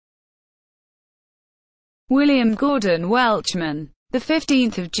William Gordon Welchman, the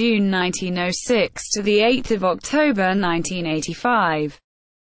 15th of June 1906 to the 8th of October 1985,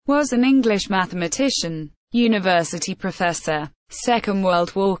 was an English mathematician, university professor, Second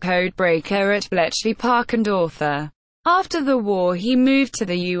World War codebreaker at Bletchley Park and author. After the war he moved to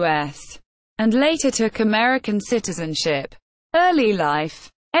the U.S. and later took American citizenship. Early life,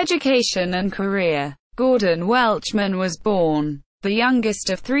 education and career. Gordon Welchman was born, the youngest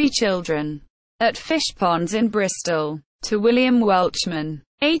of 3 children, at Fish Ponds in Bristol, to William Welchman,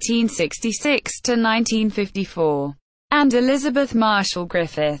 1866–1954, and Elizabeth Marshall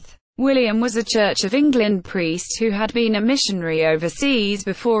Griffith. William was a Church of England priest who had been a missionary overseas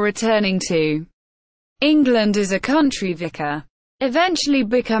before returning to England as a country vicar, eventually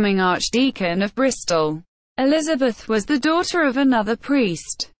becoming Archdeacon of Bristol. Elizabeth was the daughter of another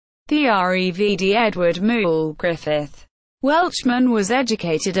priest, the Rev. Edward Moole Griffith. Welchman was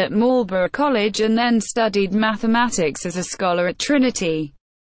educated at Marlborough College and then studied mathematics as a scholar at Trinity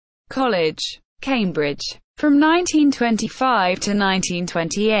College, Cambridge, from 1925 to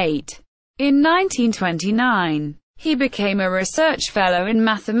 1928. In 1929, he became a research fellow in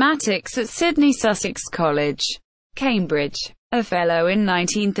mathematics at Sidney Sussex College, Cambridge, a fellow in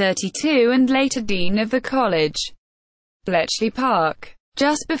 1932 and later dean of the college. Bletchley Park.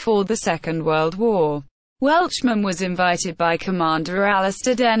 Just before the Second World War, Welchman was invited by Commander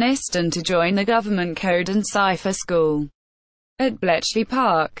Alistair Denniston to join the government code and cipher school at Bletchley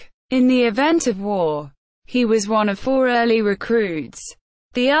Park. In the event of war, he was one of 4 early recruits,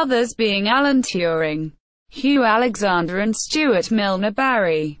 the others being Alan Turing, Hugh Alexander and Stuart Milner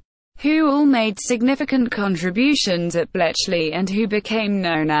Barry, who all made significant contributions at Bletchley and who became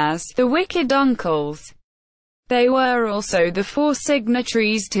known as the Wicked Uncles. They were also the 4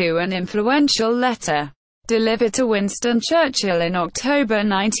 signatories to an influential letter delivered to Winston Churchill in October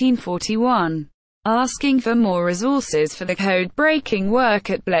 1941, asking for more resources for the code-breaking work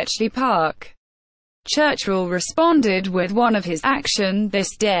at Bletchley Park. Churchill responded with one of his Action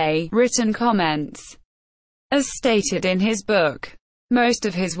This Day written comments. As stated in his book, most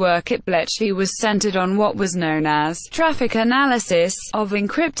of his work at Bletchley was centered on what was known as traffic analysis of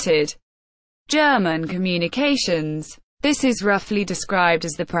encrypted German communications. This is roughly described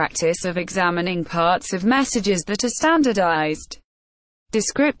as the practice of examining parts of messages that are standardized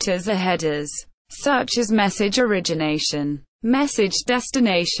descriptors or headers, such as message origination, message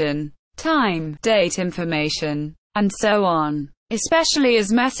destination, time, date information, and so on, especially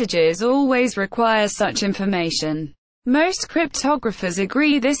as messages always require such information. Most cryptographers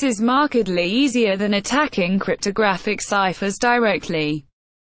agree this is markedly easier than attacking cryptographic ciphers directly,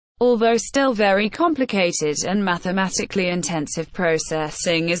 although still very complicated and mathematically intensive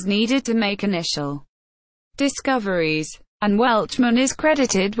processing is needed to make initial discoveries, and Welchman is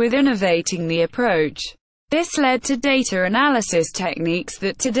credited with innovating the approach. This led to data analysis techniques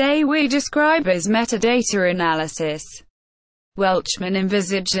that today we describe as metadata analysis. Welchman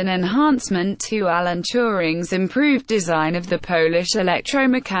envisaged an enhancement to Alan Turing's improved design of the Polish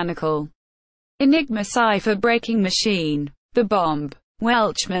electromechanical Enigma cipher-breaking machine, the bomb.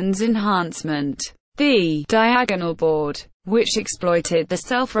 Welchman's enhancement, the diagonal board, which exploited the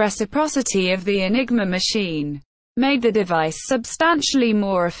self-reciprocity of the Enigma machine, made the device substantially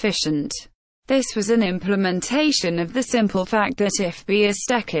more efficient. This was an implementation of the simple fact that if B is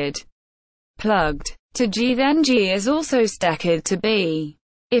stacked plugged to G, then G is also stacked to B.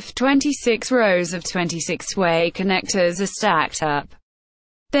 If 26 rows of 26-way connectors are stacked up,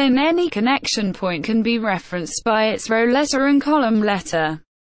 then any connection point can be referenced by its row letter and column letter.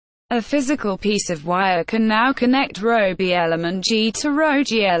 A physical piece of wire can now connect row B element G to row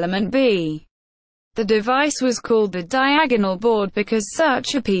G element B. The device was called the diagonal board because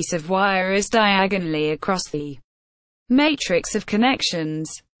such a piece of wire is diagonally across the matrix of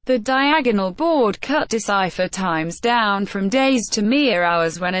connections. The diagonal board cut decipher times down from days to mere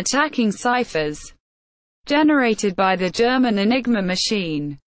hours when attacking ciphers generated by the German Enigma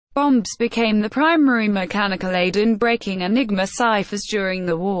machine. Bombs became the primary mechanical aid in breaking Enigma ciphers during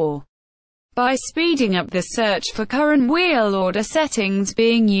the war, by speeding up the search for current wheel order settings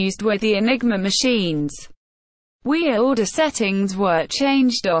being used with the Enigma machines. Wheel order settings were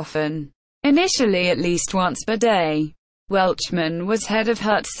changed often, initially at least once per day. Welchman was head of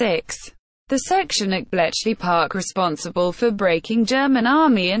Hut 6, the section at Bletchley Park responsible for breaking German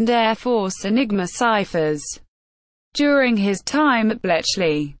Army and Air Force Enigma ciphers. During his time at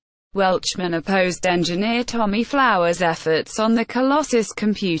Bletchley, Welchman opposed engineer Tommy Flower's efforts on the Colossus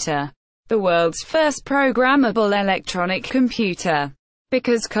computer, the world's first programmable electronic computer,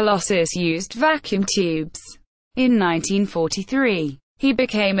 because Colossus used vacuum tubes. In 1943, He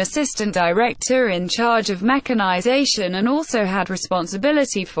became assistant director in charge of mechanization and also had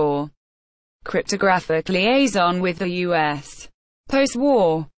responsibility for cryptographic liaison with the U.S.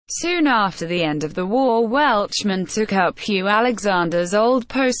 Post-war, soon after the end of the war, Welchman took up Hugh Alexander's old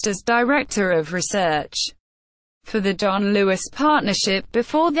post as director of research for the John Lewis Partnership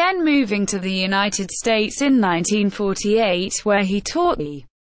before then moving to the United States in 1948, where he taught the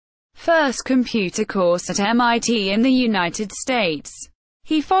first computer course at MIT in the United States.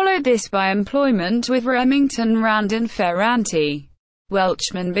 He followed this by employment with Remington Rand and Ferranti.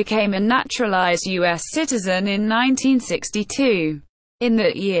 Welchman became a naturalized U.S. citizen in 1962. In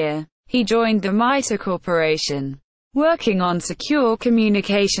that year, he joined the MITA Corporation, working on secure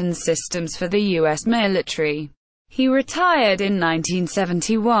communications systems for the U.S. military. He retired in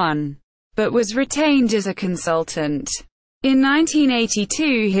 1971, but was retained as a consultant. In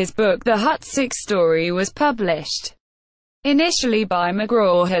 1982, his book The Hut-6 Story was published, initially by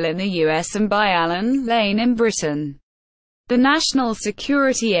McGraw-Hill in the US and by Alan Lane in Britain. The National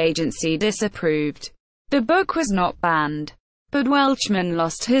Security Agency disapproved. The book was not banned, but Welchman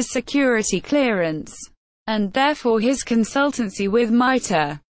lost his security clearance, and therefore his consultancy with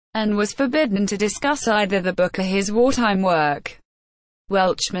MITA, and was forbidden to discuss either the book or his wartime work.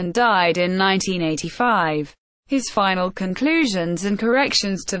 Welchman died in 1985. His final conclusions and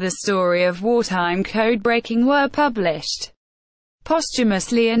corrections to the story of wartime code-breaking were published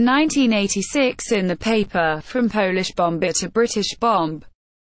posthumously in 1986 in the paper From Polish Bomber to British Bomb: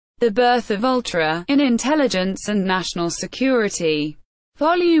 The Birth of Ultra, in Intelligence and National Security.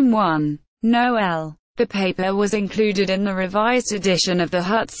 Volume 1. Noel. The paper was included in the revised edition of the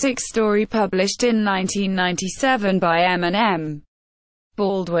Hut-6 Story published in 1997 by M.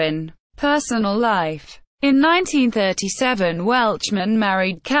 Baldwin. Personal life. In 1937, Welchman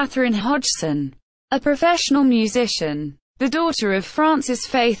married Catherine Hodgson, a professional musician, the daughter of Francis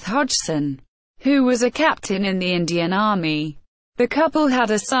Faith Hodgson, who was a captain in the Indian Army. The couple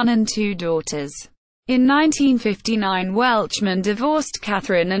had a son and 2 daughters. In 1959, Welchman divorced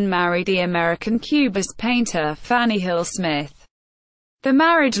Catherine and married the American Cubist painter Fannie Hill Smith. The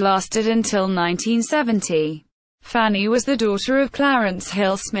marriage lasted until 1970. Fannie was the daughter of Clarence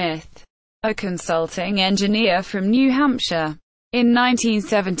Hill Smith, a consulting engineer from New Hampshire. In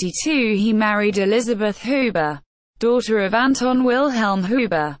 1972, he married Elizabeth Huber, daughter of Anton Wilhelm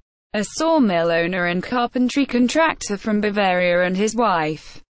Huber, a sawmill owner and carpentry contractor from Bavaria, and his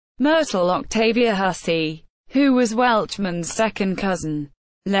wife, Myrtle Octavia Hussey, who was Welchman's second cousin.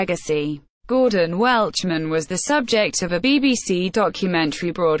 Legacy. Gordon Welchman was the subject of a BBC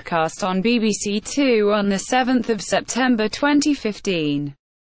documentary broadcast on BBC Two on 7 September 2015.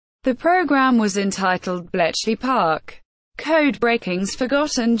 The programme was entitled Bletchley Park: Code-Breaking's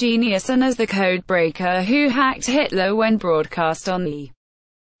Forgotten Genius and as the Codebreaker Who Hacked Hitler, when broadcast on the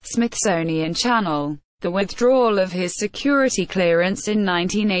Smithsonian Channel. The withdrawal of his security clearance in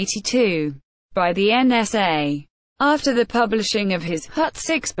 1982 by the NSA, after the publishing of his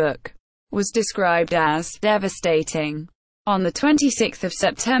Hut-6 book, was described as devastating. On 26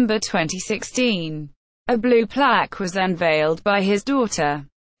 September 2016, a blue plaque was unveiled by his daughter,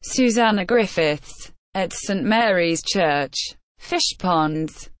 Susanna Griffiths, at St Mary's Church,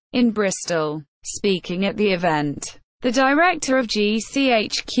 Fishponds, in Bristol. Speaking at the event, the director of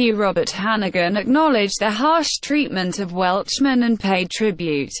GCHQ, Robert Hannigan, acknowledged the harsh treatment of Welchman and paid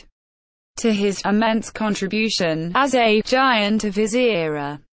tribute to his immense contribution as a giant of his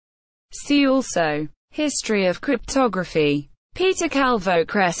era. See also History of Cryptography. Peter Calvo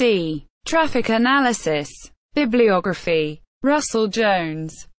Cressy. Traffic Analysis. Bibliography. Russell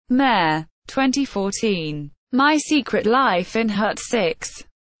Jones. Mayer. 2014. My Secret Life in Hut-6.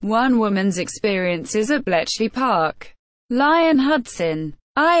 One Woman's Experiences at Bletchley Park. Lion Hudson.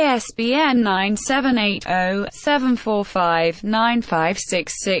 ISBN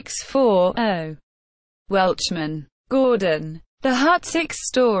 978-0-745-95664-0. Welchman, Gordon. The Hut-6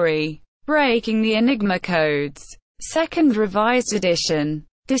 Story. Breaking the Enigma Codes. Second Revised Edition.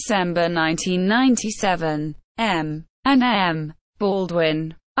 December 1997. M. and M.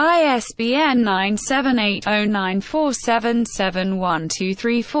 Baldwin. ISBN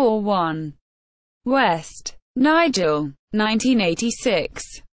 978-0947712341. West, Nigel.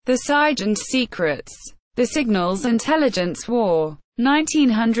 1986. The Sergeant Secrets. The Signals Intelligence War.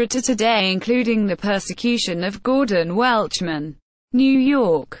 1900 to today, including the persecution of Gordon Welchman. New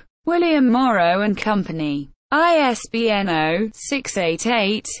York. William Morrow and Company. ISBN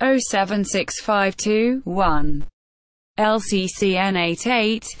 0-688-07652-1. LCCN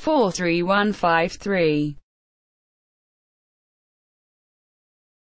 88-43153.